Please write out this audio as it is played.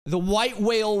The white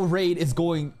whale raid is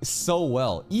going so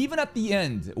well. Even at the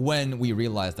end, when we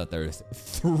realize that there's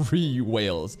 3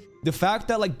 whales. The fact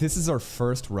that like this is our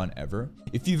first run ever.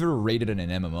 If you've ever raided in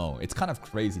an MMO, it's kind of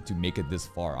crazy to make it this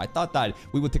far. I thought that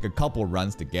we would take a couple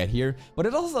runs to get here, but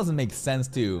it also doesn't make sense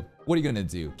to... What are you gonna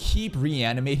do? Keep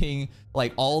reanimating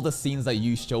like all the scenes that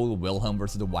you showed Wilhelm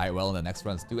versus the white whale in the next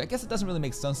runs too? I guess it doesn't really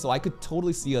make sense, so I could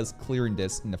totally see us clearing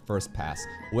this in the first pass.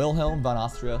 Wilhelm von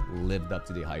Austria lived up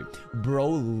to the hype. Bro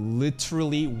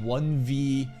literally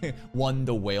 1v1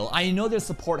 the whale. I know there's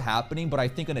support happening, but I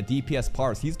think on a DPS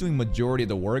parse, he's doing majority of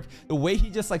the work. The way he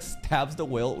just like stabs the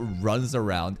whale, runs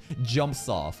around, jumps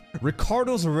off.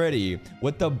 Ricardo's ready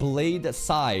with the blade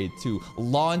side to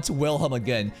launch Wilhelm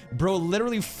again. Bro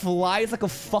literally flies like a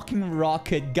fucking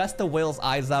rocket, gets the whale's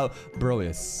eyes out. Bro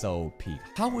is so peak.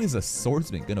 How is a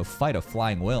swordsman gonna fight a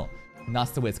flying whale? And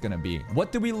that's the way it's gonna be.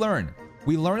 What did we learn?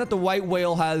 We learned that the white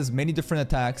whale has many different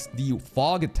attacks. The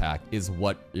fog attack is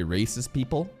what erases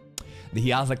people. He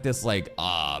has like this like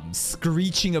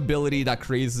screeching ability that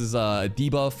creates a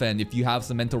debuff, and if you have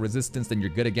some mental resistance, then you're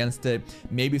good against it.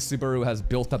 Maybe Subaru has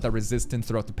built up that resistance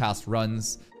throughout the past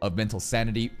runs of mental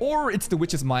sanity, or it's the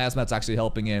witch's miasma that's actually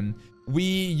helping him. We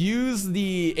use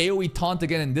the AoE taunt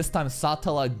again, and this time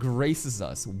Satala graces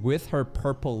us with her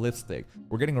purple lipstick.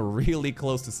 We're getting really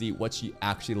close to see what she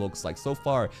actually looks like. So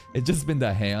far, it's just been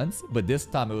the hands, but this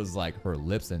time it was like her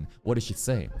lips. And what did she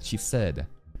say? She said,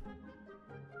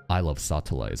 "I love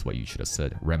Satala," is what you should have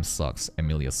said. Rem sucks.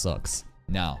 Emilia sucks.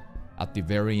 Now, at the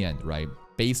very end, right?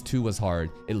 Phase 2 was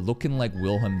hard. It looking like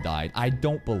Wilhelm died. I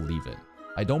don't believe it.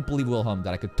 I don't believe Wilhelm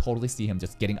that I could totally see him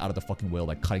just getting out of the fucking whale,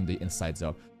 like cutting the insides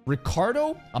out.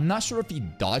 Ricardo, I'm not sure if he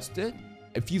dodged it.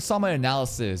 If you saw my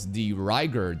analysis, the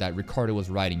Ryger that Ricardo was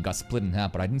riding got split in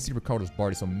half, but I didn't see Ricardo's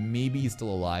body, so maybe he's still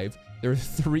alive. There are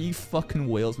 3 fucking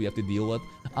whales we have to deal with.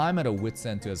 I'm at a wit's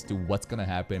end as to what's gonna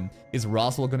happen. Is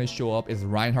Roswell gonna show up? Is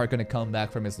Reinhardt gonna come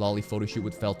back from his lolly photo shoot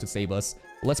with Felt to save us?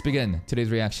 Let's begin today's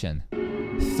reaction.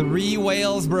 3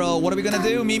 whales, bro. What are we gonna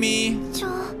do, Mimi?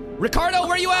 Ricardo,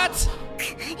 where you at?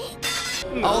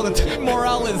 Oh, the team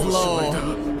morale is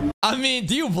low. I mean,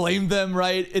 do you blame them,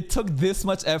 right? It took this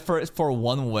much effort for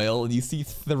 1 whale, and you see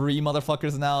 3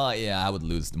 motherfuckers now? Yeah, I would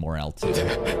lose the morale too.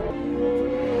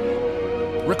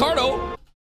 Ricardo!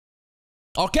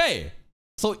 Okay.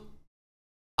 So,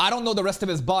 I don't know the rest of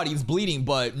his body. He's bleeding,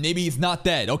 but maybe he's not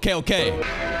dead. Okay, okay.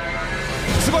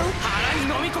 Subaru!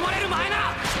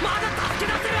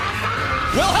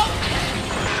 Wilhelm!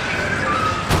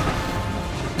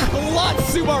 Clutch,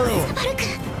 Subaru!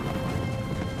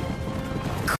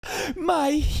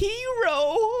 My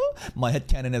hero! My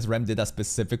headcanon is Rem did that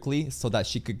specifically so that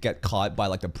she could get caught by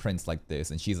like a prince like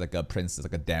this, and she's like a princess,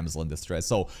 like a damsel in distress.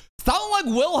 So, sound like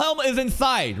Wilhelm is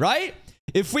inside, right?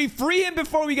 If we free him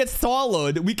before we get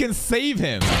swallowed, we can save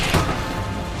him.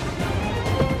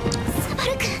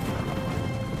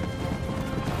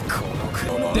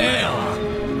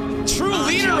 Damn! True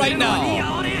leader right now!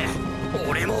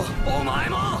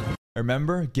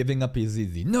 Remember? Giving up is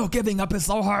easy. No, giving up is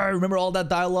so hard. Remember all that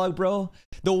dialogue, bro?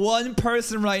 The one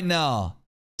person right now,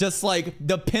 just like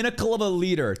the pinnacle of a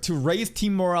leader to raise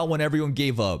team morale when everyone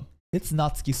gave up. It's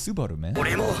Natsuki Subaru, man.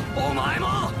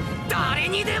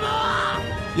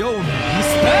 Yo,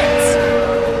 respect!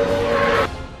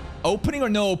 Opening or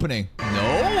no opening?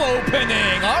 No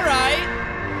opening! Alright!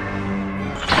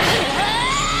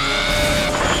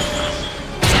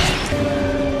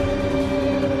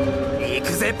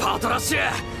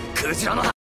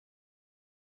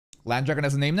 Land Dragon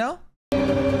has a name now?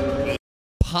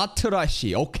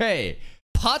 Patrashi. Okay.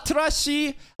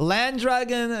 Patrashi, Land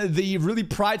Dragon, the really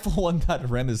prideful one that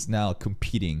Rem is now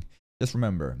competing. Just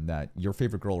remember that your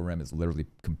favorite girl, Rem, is literally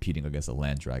competing against a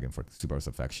Land Dragon for Subaru's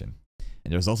affection.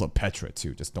 And there's also Petra,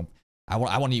 too. Just don't... I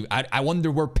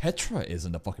wonder where Petra is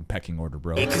in the fucking pecking order,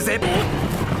 bro.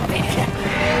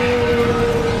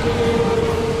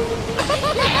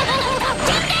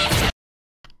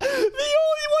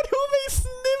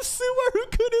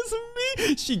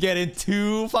 She getting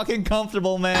too fucking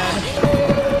comfortable, man.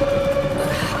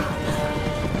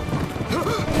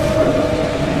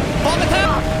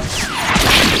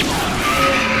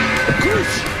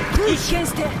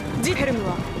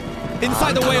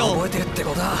 Inside the whale.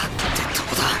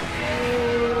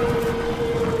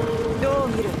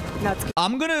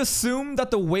 I'm gonna assume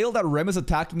that the whale that Rem is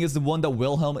attacking is the one that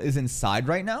Wilhelm is inside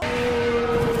right now.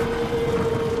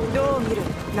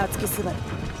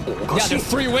 Yeah, there's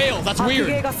 3 whales. That's weird.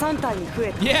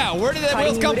 Yeah, where did the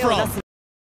whales come from?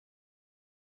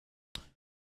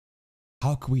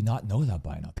 How could we not know that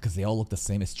by now? Because they all look the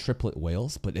same as triplet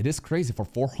whales. But it is crazy. For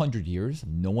 400 years,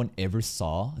 no one ever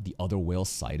saw the other whale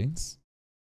sightings.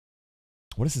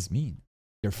 What does this mean?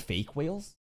 They're fake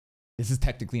whales? This is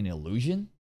technically an illusion?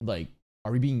 Like,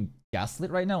 are we being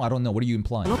gaslit right now? I don't know. What are you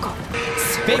implying?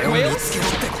 Fake whales?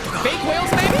 Fake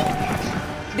whales, maybe?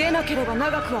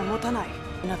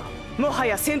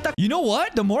 You know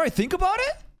what? The more I think about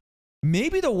it,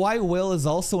 maybe the white whale is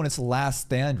also in its last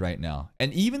stand right now.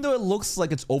 And even though it looks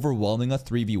like it's overwhelming a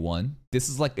 3v1, this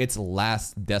is like its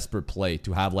last desperate play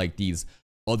to have like these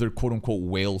other quote-unquote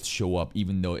whales show up,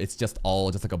 even though it's just all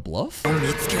just like a bluff.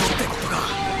 What's the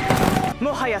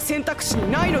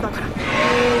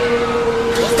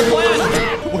plan?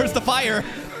 Where's the fire?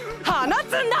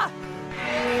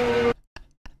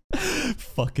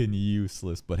 Fucking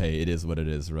useless, but hey, it is what it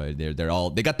is, right?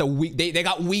 They got the weak they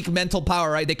got weak mental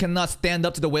power, right? They cannot stand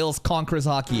up to the whales conquerors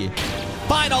hockey.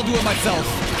 Fine, I'll do it myself.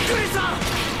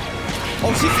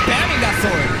 Oh, she's spamming that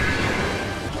sword.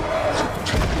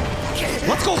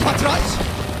 Let's go, Patrash!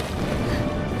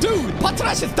 Dude,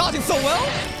 Patrash is dodging so well!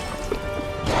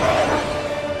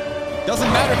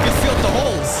 Doesn't matter if you sealed the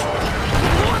holes.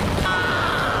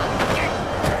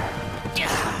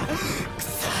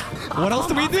 What else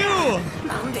do we do?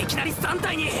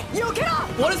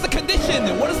 What is the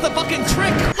condition? What is the fucking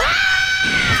trick?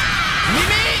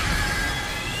 Mimi!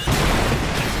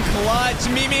 Clutch,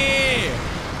 Mimi!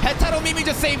 Hetaro Mimi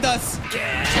just saved us!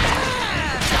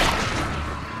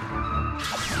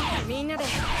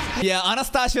 Yeah,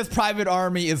 Anastasia's private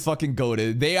army is fucking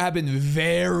goated. They have been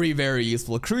very, very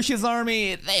useful. Crucia's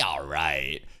army, they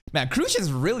alright. Man,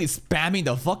 Crucia's really spamming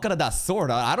the fuck out of that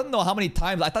sword. I don't know how many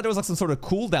times. I thought there was like some sort of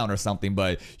cooldown or something,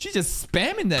 but she's just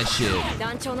spamming that shit.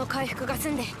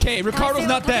 Okay, Ricardo's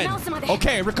not dead.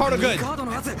 Okay, Ricardo good.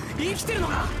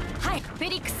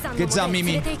 Good job,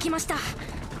 Mimi.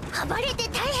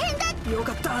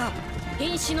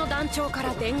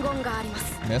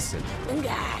 Message.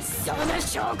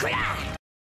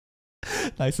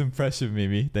 Nice impression,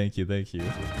 Mimi. Thank you, thank you.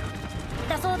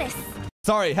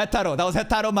 Sorry, Hetaro. That was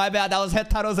Hetaro, my bad. That was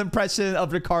Hetaro's impression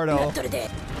of Ricardo.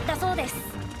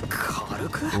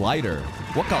 Lighter.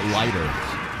 What got lighter?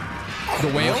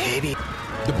 The whale?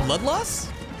 The blood loss?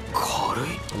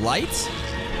 Light?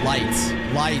 Light.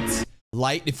 Light.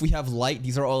 Light. If we have light,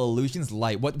 these are all illusions.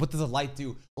 Light. What does a light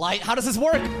do? Light. How does this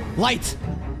work? Light.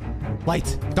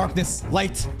 Light. Darkness.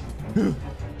 Light.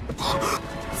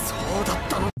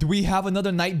 Do we have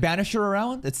another night banisher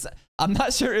around? I'm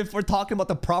not sure if we're talking about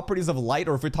the properties of light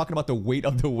or if we're talking about the weight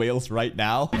of the whales right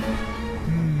now.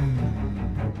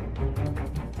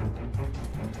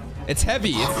 It's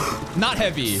heavy. It's not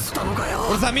heavy.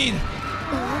 What does that mean?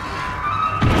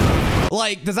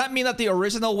 Like, does that mean that the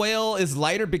original whale is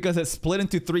lighter because it's split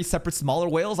into 3 separate smaller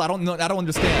whales? I don't know. I don't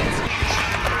understand.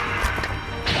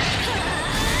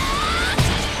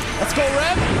 Let's go,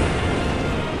 Rem.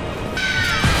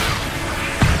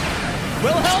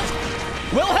 Wilhelm?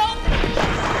 Wilhelm?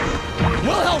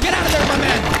 Wilhelm, get out of there, my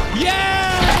man!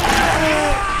 Yeah!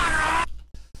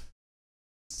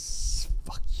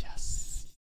 Fuck yes.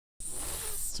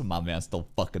 So my man's still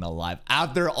fucking alive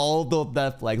after all the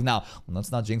death flags. Now,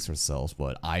 let's not jinx ourselves,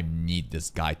 but I need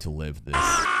this guy to live this.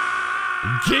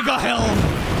 Giga Helm!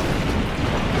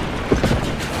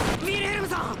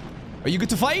 Are you good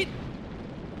to fight?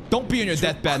 Don't be on your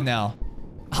deathbed now.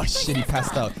 Oh shit, he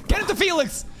passed out. Get into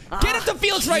Felix! Get into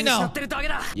Felix right now!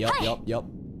 Yep.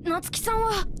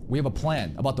 We have a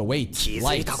plan about the weight,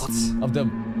 light of the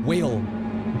whale,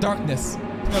 darkness.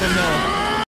 I don't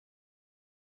know.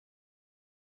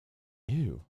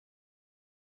 Ew.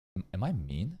 Am I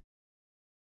mean?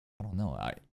 I don't know.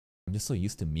 I'm just so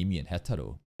used to Mimi and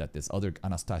Hetaro that this other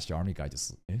Anastasia army guy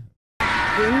just... Ew.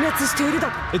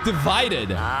 It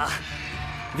divided.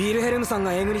 Wilhelmさん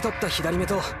がえぐり取った左目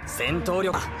と戦闘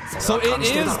力。So it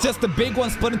is just the big one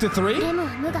split into 3? でも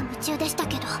無我夢中でした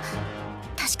けど、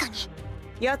確かに。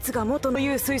奴が元の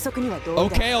言う推測には同意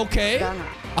だ。Okay.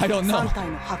 I don't know.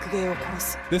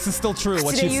 This is still true.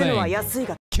 What she's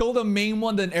saying. Kill the main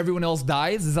one, then everyone else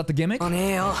dies. Is that the gimmick?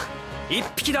 ねえよ。一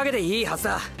匹だけでいいはず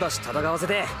だ。だし戦わせ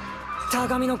て。The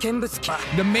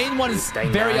main one is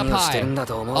very up high.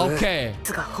 Okay.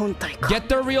 Get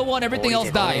the real one, everything else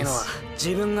dies.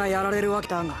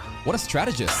 What a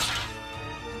strategist.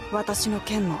 What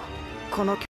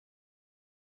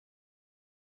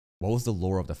was the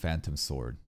lore of the Phantom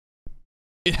Sword?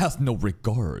 It has no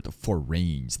regard for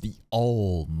range. The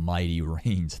almighty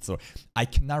range. So I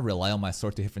cannot rely on my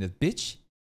sword to hit from this. Bitch,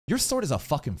 your sword is a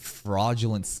fucking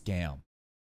fraudulent scam.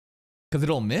 Because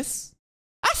it'll miss?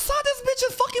 I saw this bitch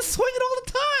just fucking swing it all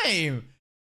the time.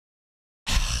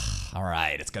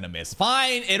 Alright, it's gonna miss.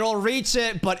 Fine, it'll reach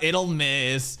it, but it'll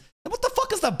miss. What the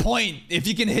fuck is the point if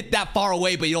you can hit that far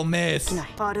away, but you'll miss?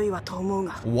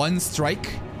 One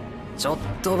strike? ちょっ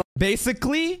と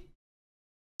Basically,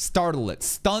 startle it,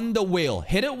 stun the whale,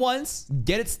 hit it once,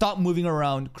 get it stop moving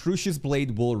around. Crucius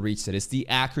blade will reach it. It's the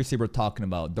accuracy we're talking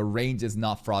about. The range is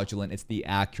not fraudulent, it's the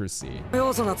accuracy.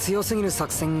 要素が強すぎる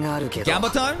作戦があるけど Gamba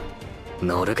time?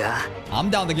 乗るか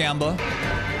I'm down to Gamba.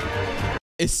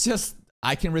 It's just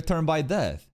I can return by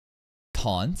death.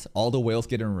 Taunt, all the whales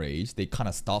get enraged. They kind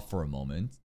of stop for a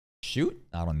moment. Shoot?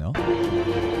 I don't know.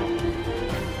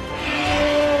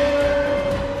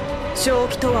 正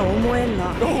気とは思えん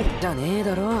な。じゃねえ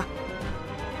だろ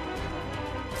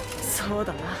そう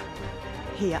だな。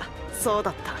いや、そうだ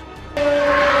った。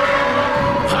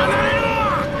離れろ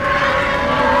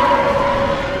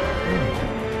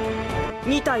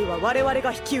2体は我々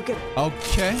が引き受ける。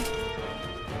Okay.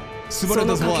 Tsundere そ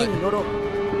の does 賭け what? に乗ろう。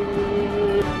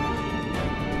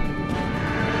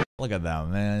 Look at that,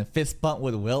 man. Fist bump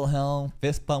with Wilhelm,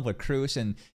 fist bump with Crush,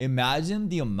 and imagine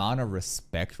the amount of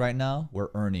respect right now we're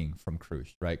earning from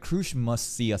Crush, right? Crush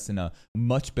must see us in a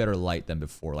much better light than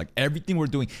before. Like everything we're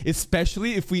doing,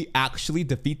 especially if we actually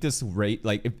defeat this raid,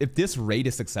 like if this raid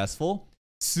is successful,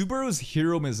 Subaru's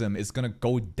heroism is gonna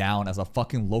go down as a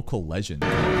fucking local legend.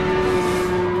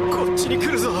 こっちに来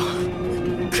るぞ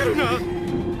来るな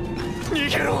逃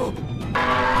げろ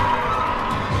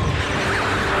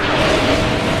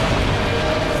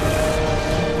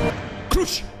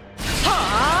Crush!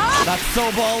 That's so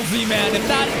ballsy, man. If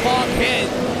that fog hit,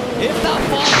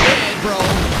 bro.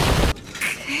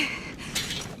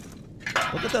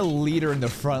 Look at the leader in the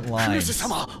front lines.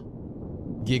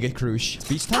 Giga Crush.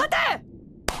 Speech time?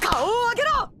 顔を上げ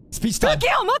ろ。 Speech time. 武器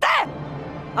を持て。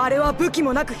あれは武器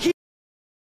もなく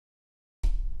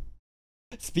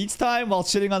Speech time while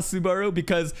shitting on Subaru,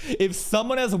 because if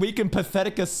someone as weak and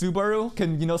pathetic as Subaru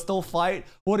can, you know, still fight,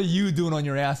 what are you doing on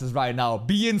your asses right now?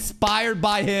 Be inspired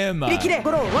by him. Okay,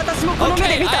 私もこの目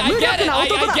で見た無 I 力 get it. な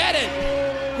男だ。 I get it.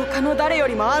 他の誰よ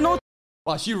りもあの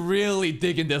Wow, she really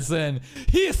digging this in.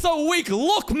 He is so weak.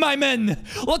 Look, my men.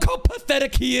 Look how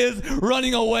pathetic he is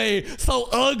running away. So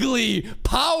ugly,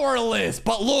 powerless.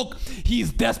 But look,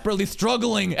 he's desperately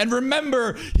struggling. And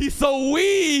remember, he's so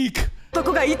weak.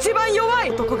 男が一番弱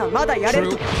い男がまだやれる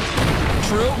True. と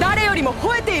True. 誰よりも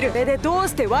吠えている。それでどう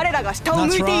して我らが下を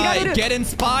向 That's いていられ right. る。 Get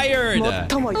inspired.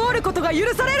 最も通ることが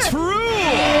許される。 True.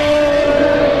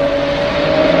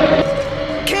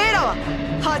 ケイラは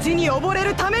恥に溺れ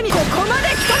るためにここまで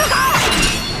来たのか。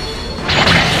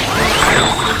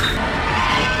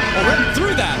 Oh, Rem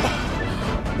threw that.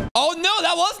 Oh no,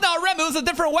 that was not Rem. It was a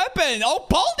different weapon. Oh,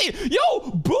 Baldy.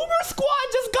 Yo, Boomer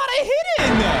Squad just got a hit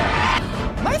in.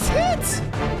 Nice hit.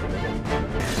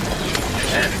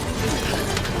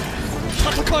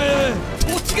 戦え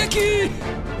突撃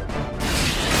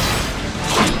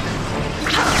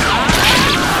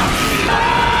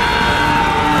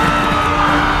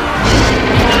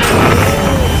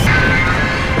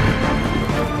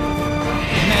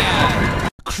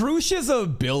Crucia's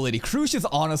ability. Crucia is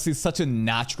honestly such a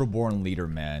natural born leader,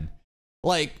 man.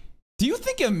 Like, do you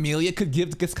think Amelia could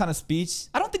give this kind of speech?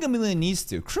 I don't think Amelia needs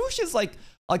to. Crucia is like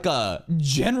a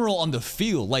general on the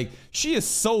field. Like, she is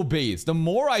so base. The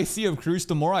more I see of Crucia,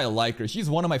 the more I like her. She's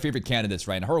one of my favorite candidates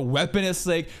right now. Her weapon is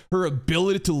sick. Her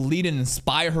ability to lead and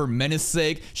inspire her men is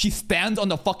sick. She stands on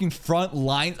the fucking front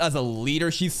lines as a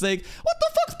leader. She's sick. What the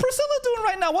fuck's Priscilla doing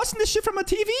right now? Watching this shit from a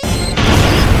TV?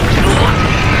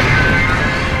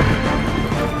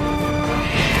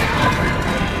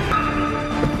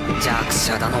 弱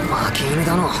者だの負け犬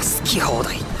だの好き放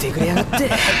題言ってくれやがっ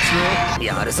て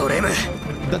やるぞレム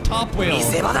The top whale. 見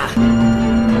せ場だ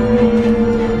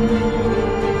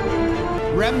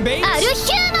Rem bait? アル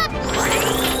ヒュー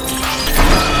マ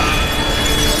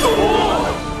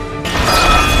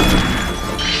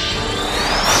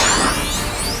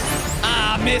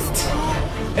Ah, missed.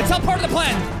 It's all part of the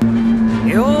plan.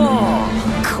 よ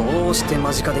ーこうして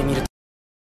間近で見ると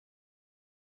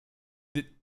Did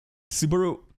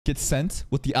Subaru get sent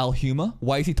with the Alhuma?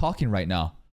 Why is he talking right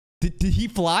now? Did he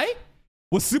fly?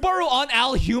 Was Subaru on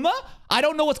Alhuma? I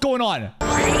don't know what's going on.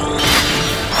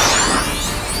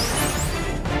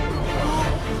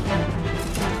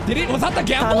 Did he? Was that the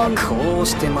gamble? こう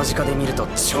して間近で見ると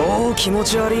超気持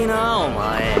ち悪いなお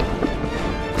前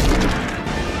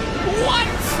What?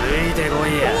 ついてこ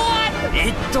いや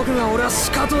言っとくが俺は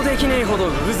仕方できねえほど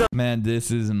うざ Man,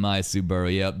 this is my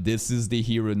Subaru. Yep, this is the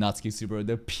hero Natsuki Subaru.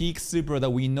 The peak Subaru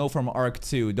that we know from Arc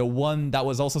 2. The one that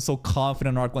was also so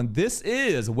confident in Arc 1. This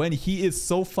is when he is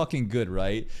so fucking good,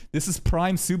 right? This is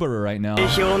prime Subaru right now. 定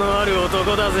評のある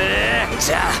男だぜ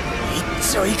じゃあ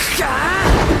一丁行くか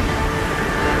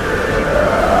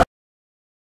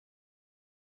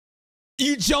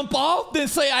You jump off, then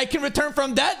say I can return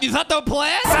from that? Is that the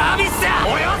plan? サービスだ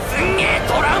俺はすん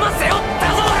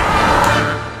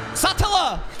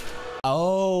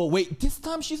wait, this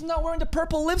time she's not wearing the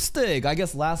purple lipstick. I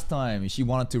guess last time she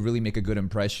wanted to really make a good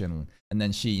impression. And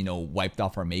then she, you know, wiped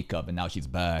off her makeup and now she's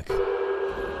back.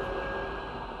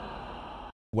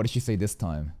 What did she say this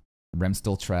time? Rem's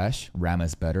still trash. Rama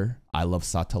is better. I love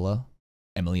Satala.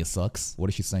 Emilia sucks. What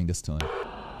is she saying this time?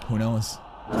 Who knows?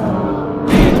 Oh!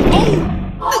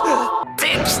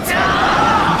 Okay.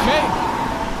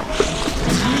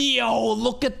 Yo,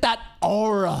 look at that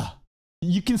aura.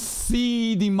 You can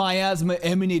see the miasma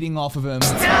emanating off of him.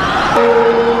 Nice!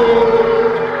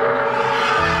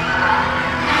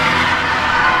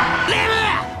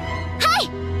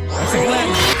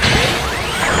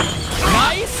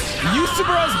 Use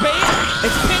Tsundere's bait.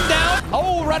 It's pinned down.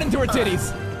 Oh, right into her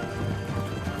titties.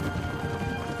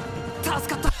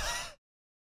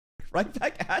 Right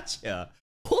back at ya.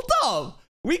 Hold up.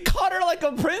 We caught her like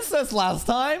a princess last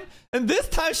time, and this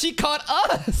time she caught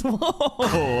us.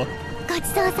 Whoa.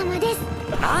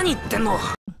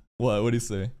 What? What did he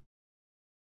say?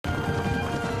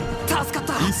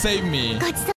 You saved me.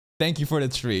 Thank you for the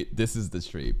treat. This is the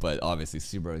treat, but obviously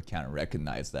Tsundere can't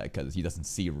recognize that because he doesn't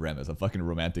see Rem as a fucking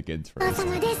romantic interest.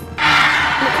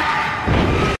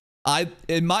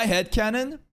 In my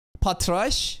headcanon,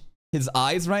 Patrash, his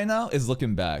eyes right now is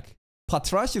looking back.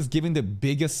 Patrash is giving the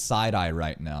biggest side eye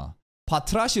right now.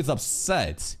 Patrash is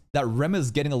upset that Rem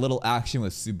is getting a little action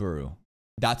with Subaru.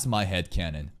 That's my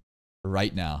headcanon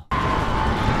right now.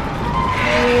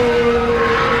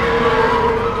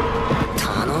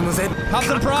 Have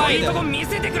some pride!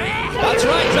 That's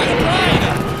right, Dragon Pride!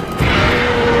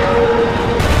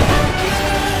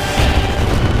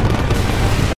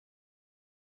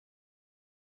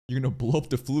 You're gonna blow up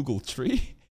the Flugel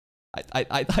tree?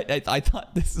 I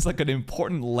thought this is like an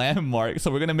important landmark, so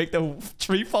we're gonna make the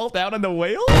tree fall down on the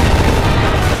whale?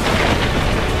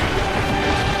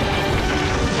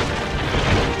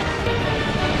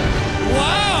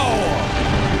 Wow!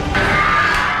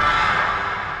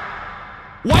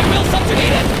 White whale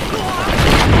subjugated!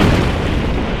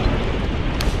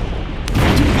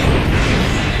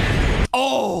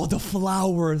 Oh, the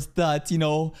flowers that, you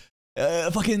know,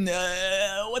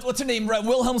 what's her name? Right,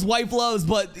 Wilhelm's wife loves,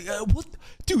 but what,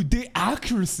 dude? The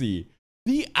accuracy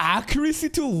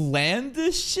to land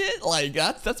this shit, like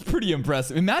that's pretty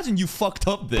impressive. Imagine you fucked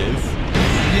up this.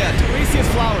 Yeah,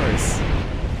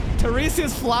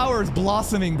 Teresia's flowers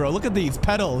blossoming, bro. Look at these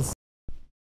petals.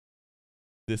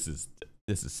 This is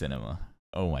cinema.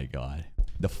 Oh my god,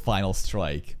 the final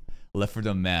strike. Left for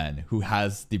the man who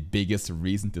has the biggest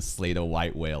reason to slay the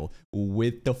white whale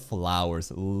with the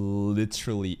flowers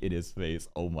literally in his face.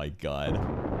 Oh my god.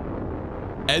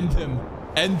 End him,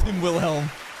 Wilhelm.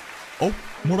 Oh,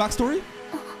 more backstory?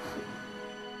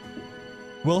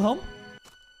 Wilhelm?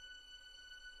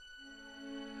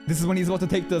 This is when he's about to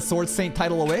take the Sword Saint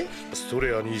title away?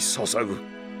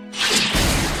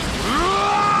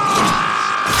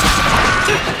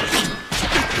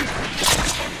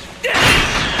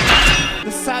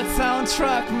 The sad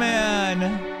soundtrack, man.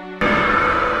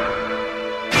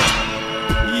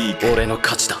 Peak. And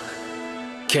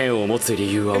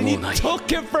he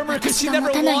took it from her because she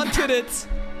never wanted it.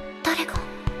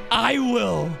 I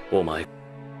will.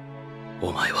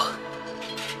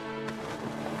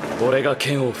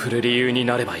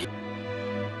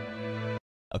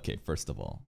 Okay, first of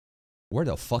all, where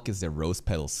the fuck is the rose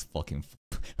petals fucking...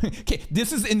 Okay,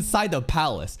 this is inside the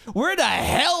palace. Where the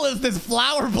hell is this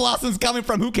flower blossoms coming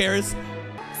from? Who cares?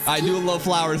 I do love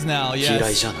flowers now,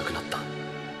 yes.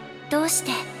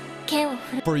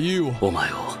 For you.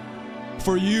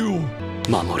 For you.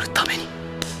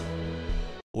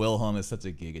 Wilhelm is such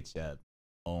a giga chat.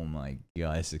 Oh my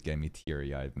god, this is getting me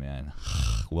teary-eyed, man.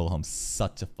 Wilhelm's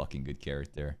such a fucking good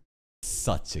character.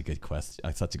 Such a good question.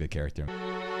 Such a good character.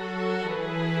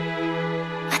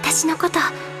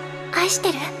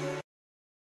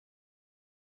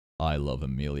 I love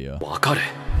Emilia.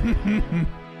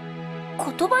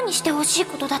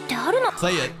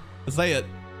 Say it. Say it.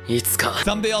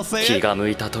 Someday I'll say it.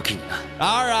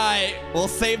 Alright, we'll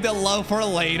save the love for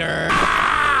later.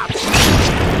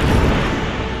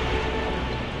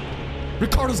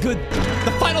 Ricardo's good.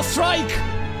 The final strike.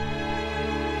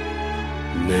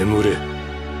 Nemure,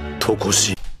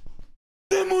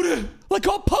 like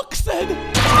what Puck said.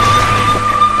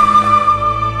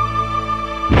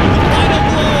 Final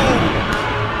blow.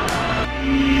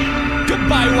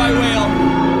 Goodbye, white whale.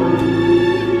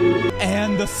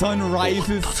 And the sun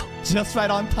rises just right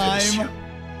on time.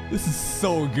 This is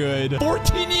so good.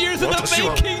 14 years in the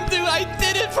making, dude. I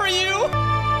did it for you.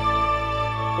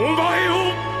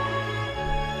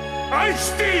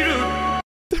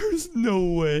 There's no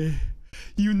way.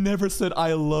 You never said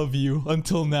I love you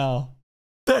until now.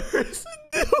 There's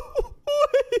no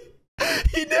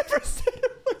He never said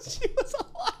it when she was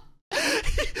alive.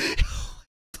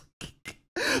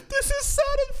 This is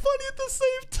sad and funny at the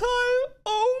same time.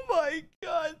 Oh my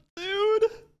god, dude.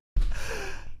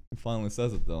 He finally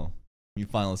says it though. He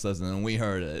finally says it, and we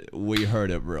heard it. We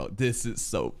heard it, bro. This is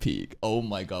so peak. Oh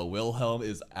my god, Wilhelm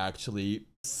is actually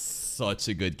such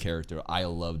a good character. I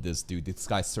love this dude. This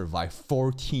guy survived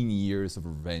 14 years of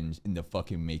revenge in the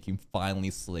fucking making. Finally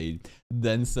slayed.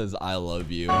 Then says, I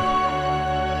love you.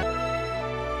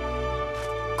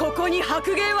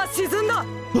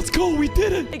 Let's go, we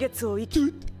did it!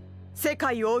 Dude. 世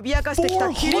界を脅かしてき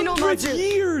た霧の魔獣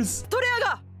years! トレア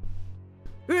が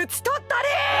討ち取ったり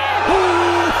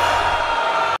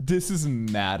This is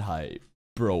mad hype.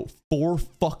 Bro, 4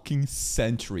 fucking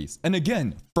centuries. And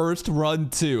again, first run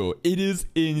too. It is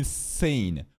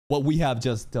insane what we have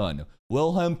just done.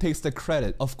 Wilhelm takes the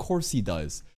credit. Of course he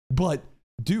does. But,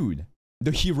 dude,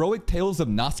 the heroic tales of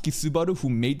Natsuki Subaru who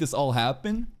made this all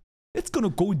happen, it's gonna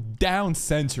go down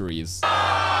centuries.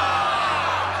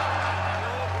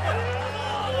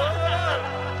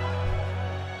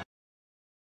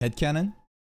 Headcanon?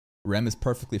 Rem is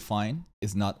perfectly fine,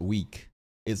 is not weak,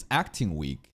 is acting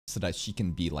weak so that she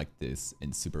can be like this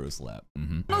in Subaru's lab.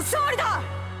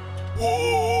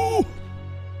 Ooh!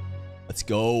 Let's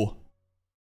go.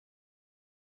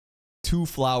 2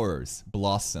 flowers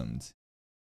blossomed.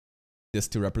 This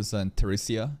to represent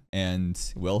Teresia and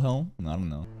Wilhelm? I don't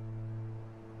know.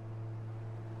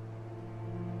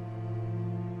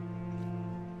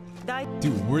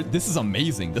 Dude, this is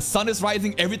amazing. The sun is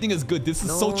rising, everything is good. This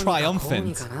is so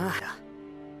triumphant.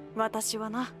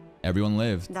 Everyone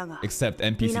lived, except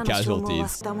NPC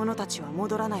casualties.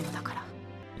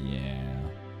 Yeah.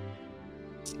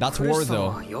 That's war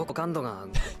though.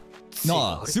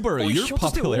 Nah, Subaru, your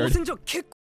popularity.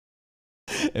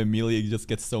 Emilia just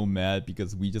gets so mad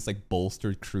because we just like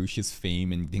bolstered Crucia's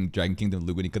fame in Dragon Kingdom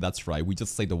Luganica. That's right, we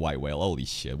just slayed the White Whale. Holy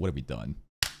shit, what have we done?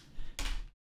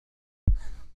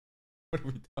 What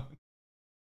have we done?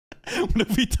 What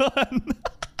have we done?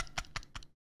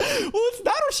 Well, it's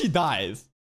that or she dies.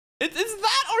 It's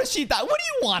that or she dies. What do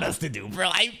you want us to do, bro?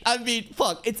 I mean,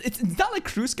 fuck. It's not like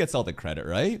Cruz gets all the credit,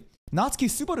 right? Natsuki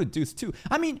Subaru does too.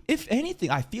 I mean, if anything,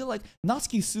 I feel like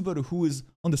Natsuki Subaru, who is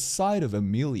on the side of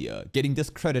Emilia, getting this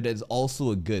credit is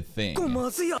also a good thing.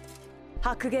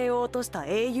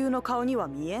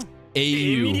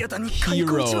 AU,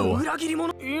 hero.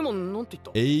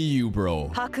 AU,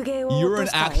 bro. You're an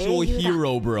actual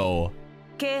hero, bro.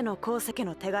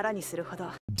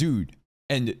 Dude,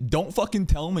 and don't fucking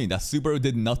tell me that Subaru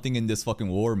did nothing in this fucking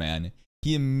war, man.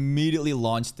 He immediately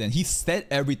launched in. He set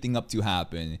everything up to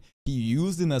happen. He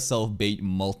used him as self-bait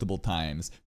multiple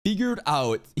times. Figured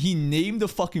out, he named the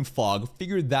fucking fog,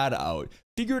 figured that out.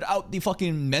 Figured out the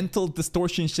fucking mental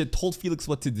distortion shit, told Felix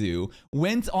what to do.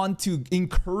 Went on to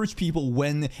encourage people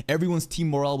when everyone's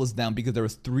team morale was down because there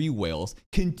was 3 whales.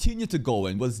 Continued to go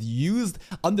in, was used,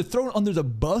 thrown under the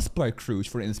bus by Cruise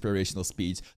for an inspirational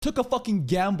speech. Took a fucking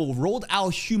gamble, rolled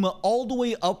Alhuma all the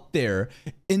way up there,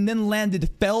 and then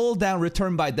landed, fell down,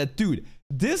 returned by that dude.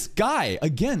 This guy,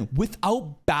 again,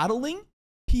 without battling,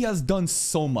 he has done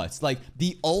so much. Like,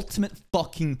 the ultimate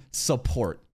fucking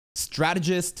support.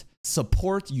 Strategist,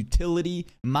 support, utility.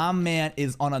 My man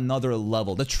is on another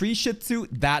level. The tree shit too,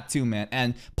 that too, man.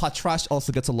 And Patrash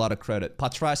also gets a lot of credit.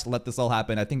 Patrash let this all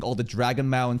happen. I think all the dragon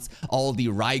mounts, all the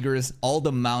Rigers, all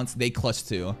the mounts, they clutch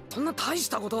too.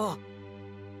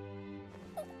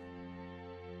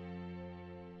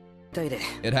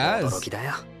 It has.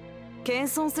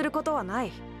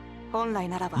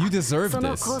 You deserve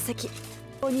this.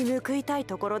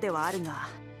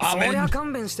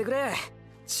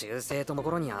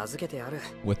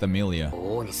 With Emilia.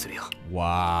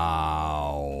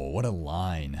 Wow. What a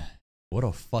line. What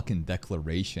a fucking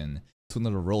declaration to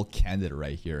another royal candidate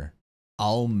right here.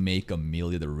 I'll make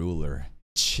Emilia the ruler.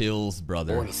 Chills,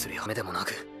 brother.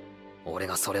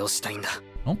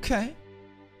 Okay.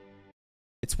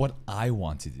 It's what I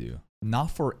want to do.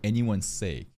 Not for anyone's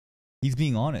sake. He's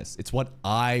being honest. It's what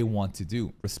I want to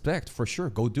do. Respect, for sure.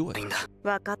 Go do it.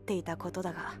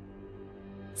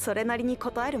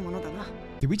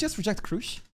 Did we just reject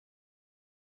Krush?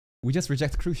 We just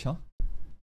reject Krush, huh?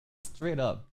 Straight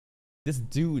up. This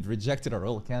dude rejected our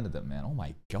royal candidate, man. Oh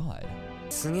my god.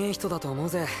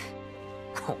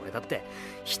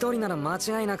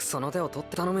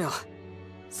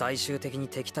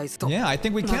 Yeah, I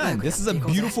think we can. This is a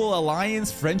beautiful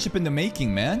alliance, friendship in the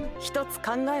making, man.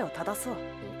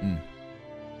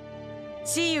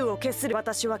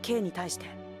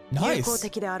 Nice.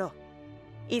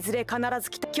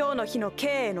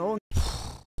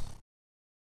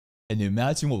 And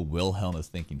imagine what Wilhelm is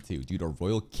thinking too. Dude, a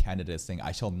royal candidate is saying,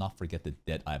 I shall not forget the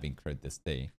debt I've incurred this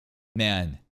day.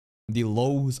 Man, the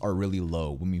lows are really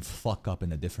low when we fuck up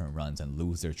in the different runs and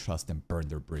lose their trust and burn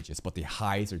their bridges. But the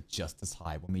highs are just as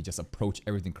high when we just approach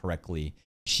everything correctly.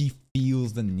 She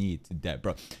feels the need to debt,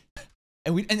 bro.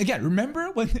 And again,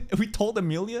 remember when we told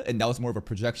Amelia, and that was more of a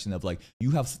projection of like,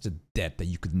 you have such a debt that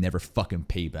you could never fucking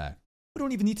pay back. We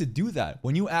don't even need to do that.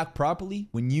 When you act properly,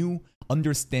 when you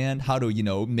understand how to, you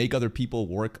know, make other people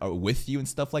work with you and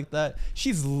stuff like that,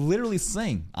 she's literally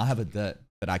saying, I have a debt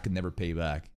that I could never pay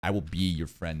back. I will be your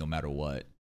friend no matter what.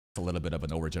 It's a little bit of an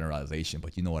overgeneralization,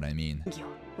 but you know what I mean.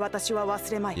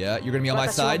 Yeah, you're gonna be on my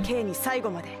side?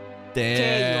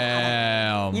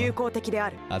 Damn.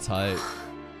 That's hype.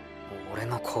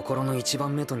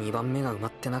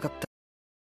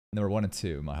 Number 1 and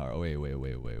 2, my heart. Oh, wait.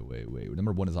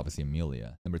 Number 1 is obviously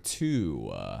Amelia. Number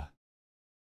 2,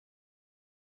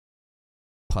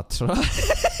 Patra.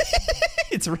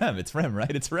 It's Rem,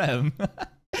 right? It's Rem.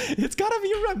 It's gotta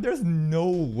be Rem. There's no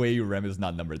way Rem is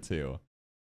not number 2.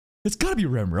 It's gotta be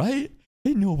Rem, right?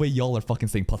 Ain't no way y'all are fucking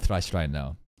saying Patrash right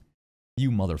now.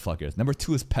 You motherfuckers. Number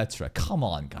 2 is Petra. Come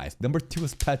on, guys. Number 2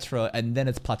 is Petra, and then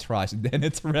it's Patrash, and then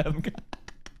it's Rem.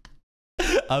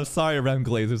 I'm sorry, Rem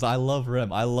Glazers. I love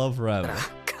Rem. I love Rem.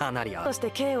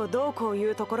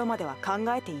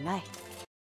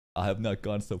 I have not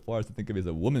gone so far as to think of it as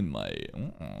a woman might.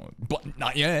 But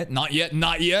not yet. Not yet.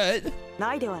 Not yet.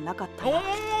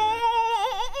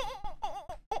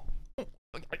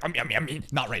 I mean,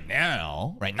 not right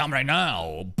now. Not right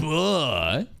now.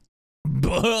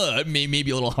 But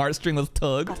maybe a little heartstring was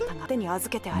tugged.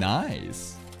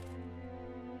 Nice.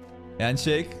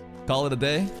 Handshake. Call it a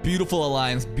day. Beautiful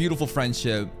alliance. Beautiful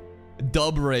friendship.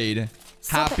 Dub raid.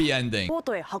 Happy ending.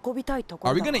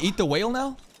 Are we gonna eat the whale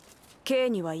now?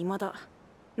 Can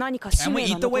we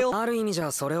eat the whale?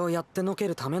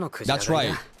 That's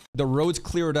right. The road's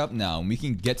cleared up now. We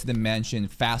can get to the mansion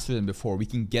faster than before. We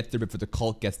can get there before the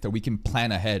cult gets there. We can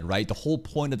plan ahead, right? The whole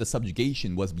point of the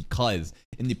subjugation was because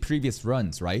in the previous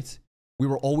runs, right? We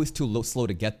were always too slow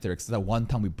to get there because that one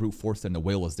time we brute forced and the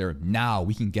whale was there. Now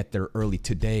we can get there early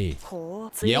today.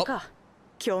 Yep.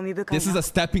 This is a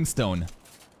stepping stone.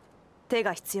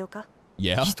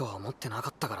 Yeah.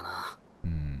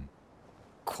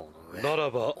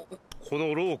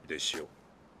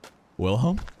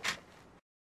 Wilhelm?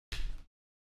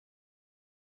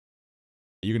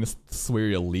 Are you gonna swear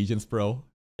your allegiance, bro?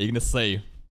 Are you gonna say,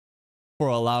 for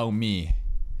allowing me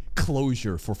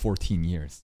closure for 14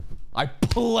 years? I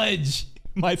pledge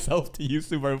myself to you,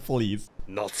 Subaru, please.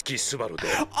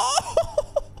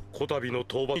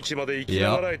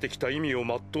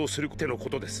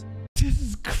 This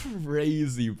is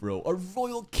crazy, bro. A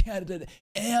royal candidate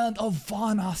and a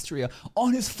Von Austria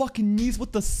on his fucking knees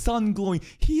with the sun glowing.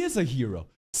 He is a hero.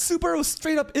 Subaru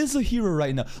straight up is a hero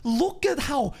right now. Look at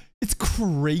how it's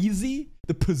crazy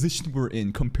the position we're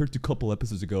in compared to a couple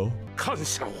episodes ago.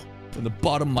 From the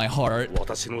bottom of my heart.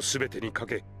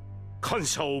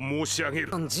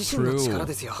 True.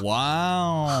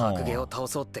 Wow.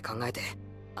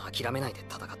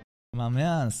 My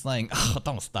man saying, oh,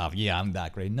 don't stop. Yeah, I'm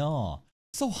that great. No.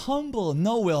 So humble.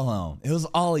 No, Wilhelm. It was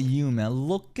all you, man.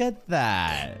 Look at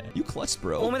that. You clutched,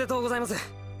 bro.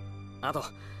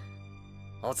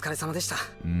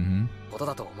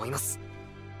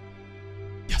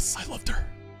 Yes, I loved her.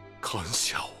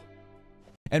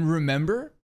 And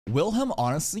remember, Wilhelm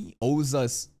honestly owes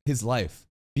us his life.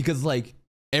 Because, like,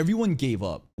 everyone gave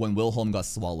up when Wilhelm got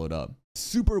swallowed up.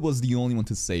 Super was the only one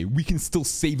to say, we can still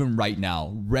save him right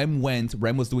now. Rem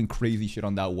was doing crazy shit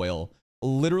on that whale.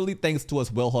 Literally, thanks to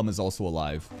us, Wilhelm is also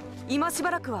alive. You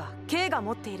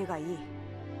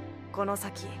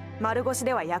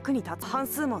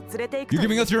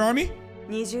giving us your army?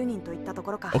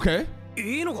 Okay.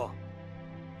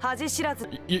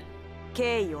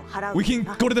 We can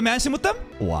go to the mansion with them?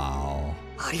 Wow.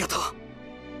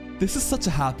 This is such a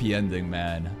happy ending,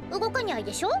 man.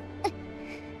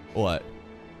 What?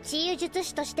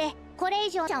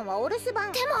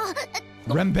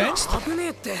 Rem benched?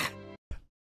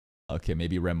 Okay,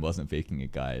 maybe Rem wasn't faking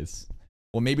it, guys.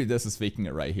 Well, maybe this is faking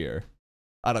it right here.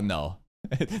 I don't know.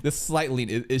 This slightly,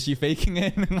 is she faking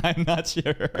it? I'm not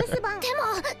sure.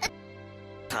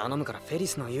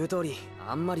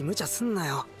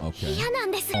 Okay.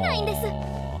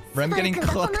 Aww. Rem getting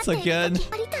cooked again.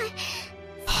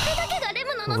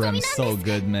 Rem's so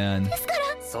good, man. True.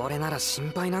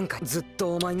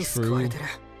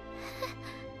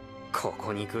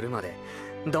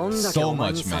 So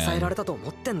much, man.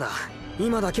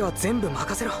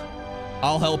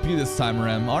 I'll help you this time,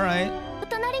 Rem. Alright.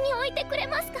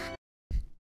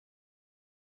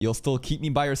 You'll still keep me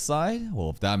by your side? Well,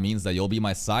 if that means that you'll be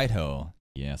my side hoe.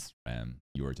 Yes, Rem.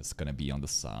 You are just gonna be on the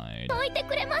side. 置いて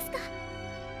くれますか。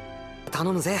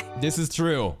頼むぜ。 This is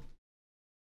true.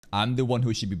 I'm the one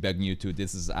who should be begging you to.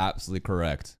 This is absolutely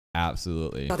correct.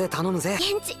 Absolutely. で頼むぜ。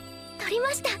現地取り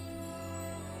ました。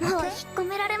もう引っ込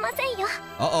められませんよ。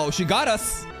Uh-oh, she got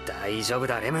us. 大丈夫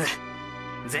だレム。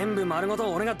全部丸ご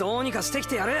と俺がどうにかしてき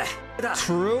てやる。だ。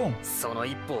 True. その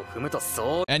一歩を踏むと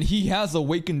そう。 And he has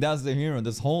awakened as the hero.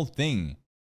 This whole thing.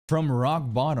 From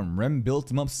rock bottom, Rem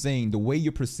built him up saying, the way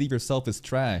you perceive yourself is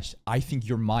trash. I think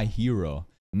you're my hero.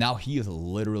 Now he is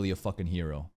literally a fucking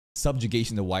hero.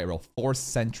 Subjugation to White Roll. 4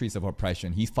 centuries of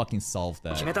oppression. He fucking solved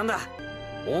that. 決めたんだ。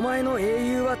お前の英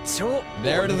雄は超。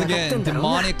 There it is again.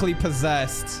 Demonically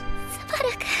possessed. スバ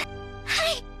ルク。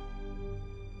はい。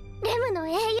レムの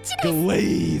英雄です。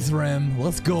 Glaze, Rem.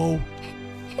 Let's go.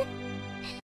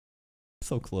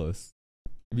 So close.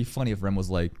 It'd be funny if Rem was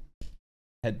like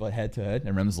head to head,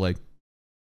 and Rem's like,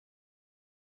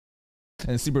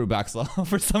 and Subaru backs off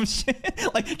for some shit.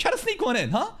 Like, try to sneak one in,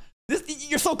 huh?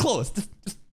 You're so close. Just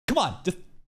come on. Just.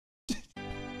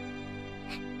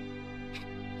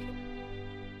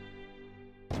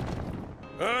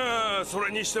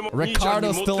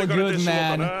 Ricardo's still good,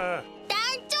 man.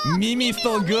 Mimi's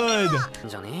still good.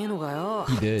 じゃねえのかよ。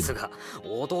 He did. つが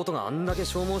弟があんだけ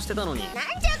消耗してたのに。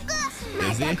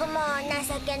 Is he?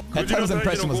 Hetaro's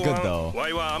impression was good though.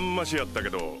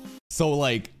 So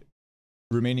like,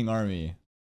 remaining army,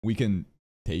 we can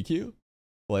take you?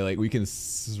 Like we can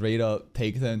straight up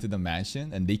take them to the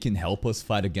mansion and they can help us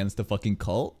fight against the fucking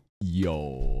cult?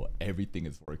 Yo, everything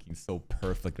is working so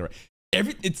perfect.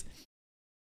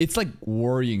 It's like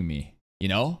worrying me, you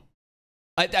know?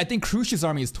 I think Khrushchev's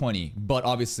army is 20, but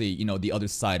obviously, you know, the other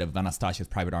side of Anastasia's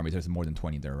private army, there's more than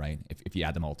 20 there, right? If you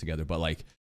add them all together. But like,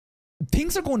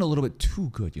 things are going a little bit too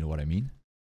good, you know what I mean?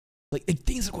 Like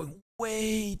things are going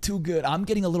way too good. I'm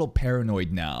getting a little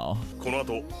paranoid now. Alright,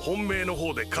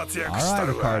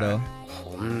 Ricardo.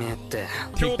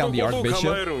 Take down the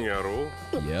Archbishop.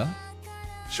 Yeah.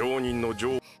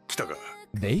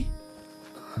 They?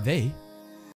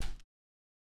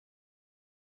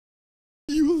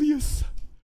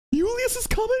 Julius is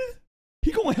coming?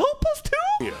 He gonna help us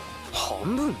too?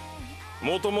 半分。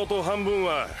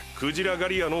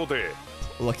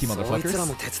 Lucky そいつら motherfuckers.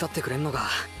 も手伝ってくれんのか。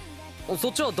そ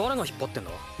っちは誰が引っ張ってん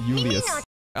だ。 Julius.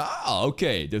 Ah,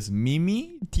 okay. There's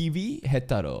Mimi, TV,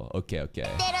 Hetaro. Okay.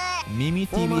 Mimi,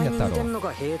 お TV, 前に似て Hetaro. んの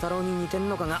か平太郎に似てん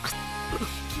のかが。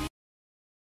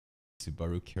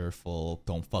 Subaru, careful.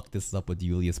 Don't fuck this up with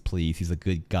Julius, please. He's a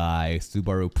good guy.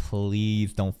 Subaru,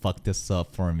 please don't fuck this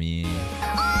up for me.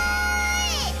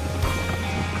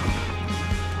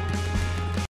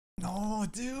 No,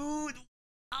 dude.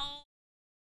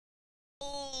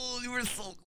 Oh, you were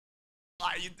so...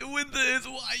 Why are you doing this?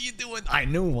 Why are you doing... I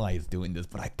know why he's doing this,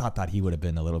 but I thought that he would have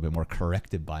been a little bit more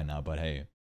corrected by now. But hey,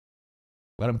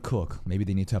 let him cook. Maybe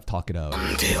they need to have talk it out.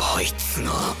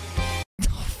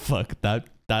 Fuck,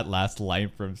 that last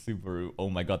line from Subaru. Oh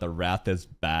my god, the wrath is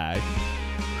back.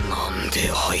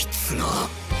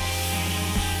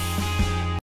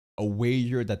 A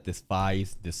wager that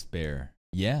defies despair.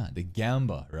 Yeah, the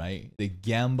Gamba, right? The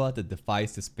Gamba that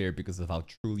defies despair because of how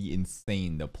truly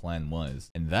insane the plan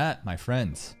was. And that, my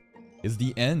friends, is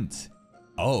the end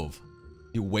of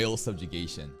the whale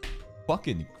subjugation.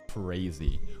 Fucking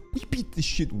crazy. We beat this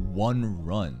shit one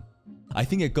run. I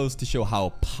think it goes to show how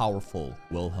powerful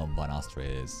Wilhelm von Austria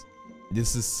is.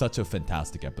 This is such a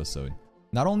fantastic episode.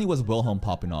 Not only was Wilhelm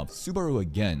popping off, Subaru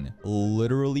again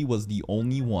literally was the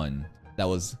only one that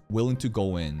was willing to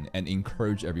go in and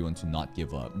encourage everyone to not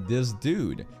give up. This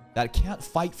dude that can't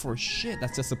fight for shit,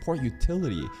 that's a support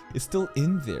utility, is still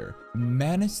in there,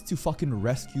 managed to fucking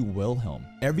rescue Wilhelm.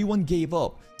 Everyone gave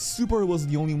up. Subaru was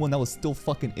the only one that was still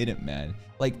fucking in it, man.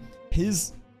 Like,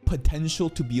 his potential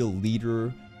to be a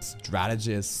leader,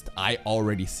 strategist, I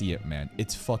already see it, man.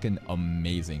 It's fucking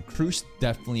amazing. Khrushchev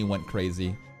definitely went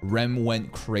crazy. Rem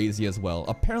went crazy as well.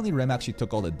 Apparently Rem actually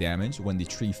took all the damage when the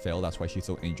tree fell. That's why she's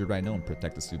so injured right now and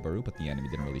protected Subaru, but the enemy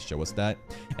didn't really show us that.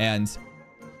 And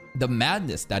the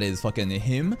madness that is fucking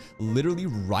him literally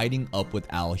riding up with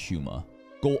Al Huma.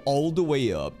 Go all the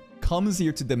way up, comes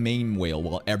here to the main whale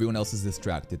while everyone else is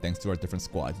distracted thanks to our different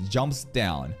squads, jumps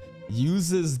down,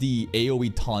 uses the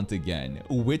AoE taunt again,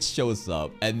 which shows up,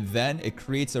 and then it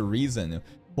creates a reason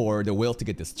for the whale to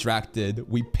get distracted.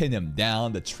 We pin him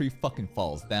down, the tree fucking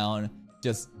falls down.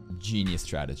 Just genius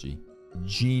strategy.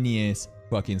 Genius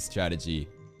fucking strategy.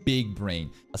 Big brain.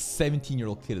 A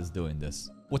 17-year-old kid is doing this.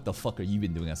 what the fuck are you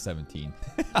been doing at 17?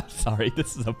 I'm sorry,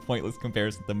 this is a pointless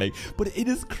comparison to make, but it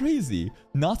is crazy.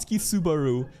 Natsuki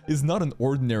Subaru is not an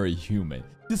ordinary human.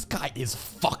 This guy is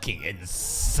fucking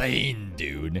insane,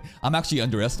 dude. I'm actually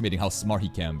underestimating how smart he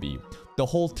can be. The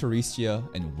whole Teresia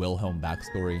and Wilhelm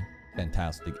backstory,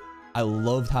 fantastic. I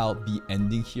loved how the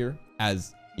ending here,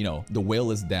 as you know, the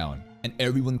whale is down and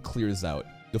everyone clears out.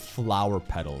 The flower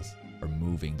petals are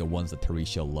moving, the ones that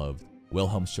Teresia loved.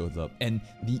 Wilhelm shows up, and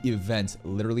the events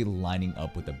literally lining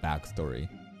up with the backstory.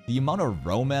 The amount of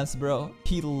romance, bro.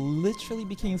 He literally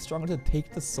became stronger to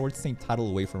take the Sword Saint title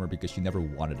away from her because she never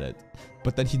wanted it.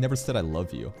 But then he never said I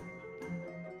love you.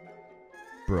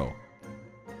 Bro,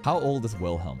 how old is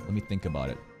Wilhelm? Let me think about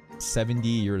it. 70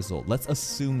 years old. Let's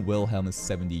assume Wilhelm is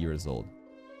 70 years old.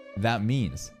 That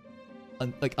means,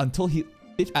 until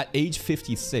at age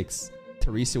 56,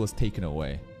 Teresia was taken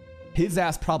away. His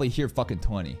ass probably here fucking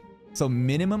 20. So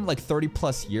minimum like 30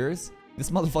 plus years,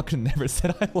 this motherfucker never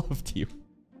said I loved you.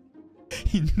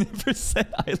 He never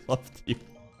said I loved you.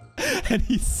 And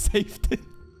he saved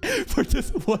it for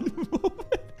just one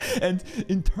moment. And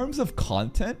in terms of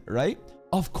content, right?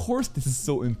 Of course this is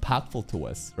so impactful to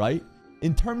us, right?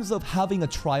 In terms of having a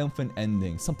triumphant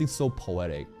ending, something so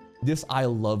poetic, this I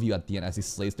love you at the end as he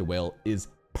slays the whale is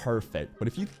perfect. But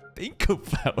if you think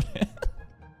about it,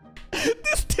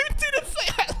 this dude didn't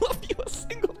say I love you a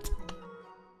single time.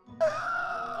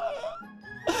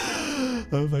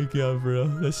 Oh my god, bro.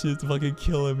 That shit's fucking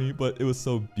killing me. But it was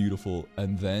so beautiful.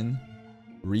 And then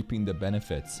reaping the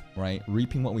benefits, right?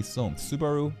 Reaping what we sow.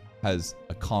 Subaru has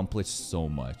accomplished so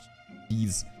much.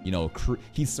 He's, you know,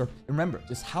 remember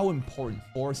just how important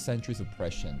 4 centuries of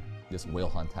oppression this whale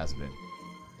hunt has been.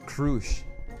 Krush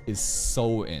is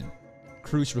so in.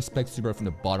 Krush respects Subaru from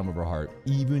the bottom of her heart.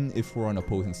 Even if we're on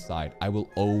opposing side, I will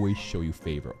always show you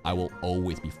favor. I will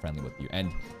always be friendly with you.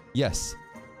 And yes,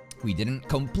 we didn't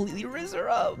completely rizz her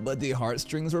up, but the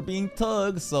heartstrings were being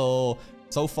tugged. So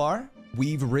far,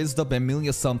 we've rizzed up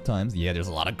Emilia sometimes. Yeah, there's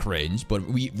a lot of cringe, but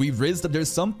we've rizzed up.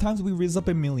 There's sometimes we rizz up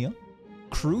Emilia.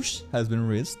 Krush has been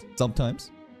rizzed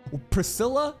sometimes.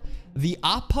 Priscilla, the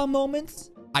Appa moments,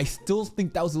 I still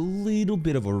think that was a little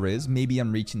bit of a rizz. Maybe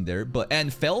I'm reaching there,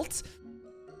 and Felt,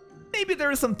 maybe there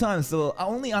are some times. So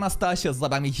only Anastasia's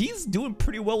left. I mean, he's doing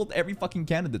pretty well with every fucking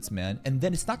candidates, man. And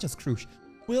then it's not just Krush.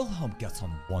 Wilhelm gets on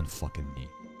one fucking knee.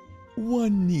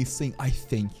 One knee saying, I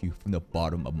thank you from the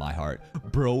bottom of my heart.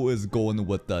 Bro is going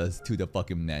with us to the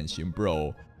fucking mansion,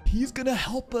 bro. He's gonna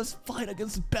help us fight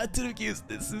against Betelgeuse.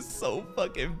 This is so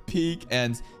fucking peak.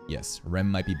 And yes,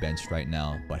 Rem might be benched right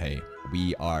now, but hey,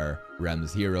 we are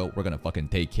Rem's hero. We're gonna fucking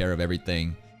take care of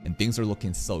everything. And things are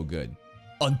looking so good.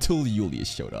 Until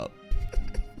Julius showed up.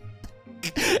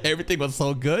 Everything was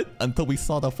so good until we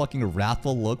saw the fucking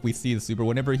wrathful look we see in Super.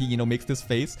 Whenever he, you know, makes this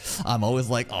face, I'm always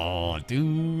like, oh,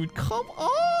 dude, come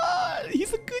on.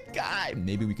 He's a good guy.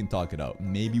 Maybe we can talk it out.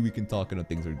 Maybe we can talk it out.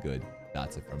 Things are good.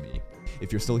 That's it from me.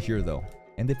 If you're still here, though,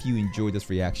 and if you enjoyed this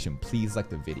reaction, please like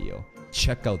the video.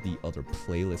 Check out the other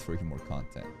playlist for more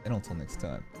content. And until next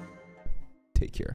time, take care.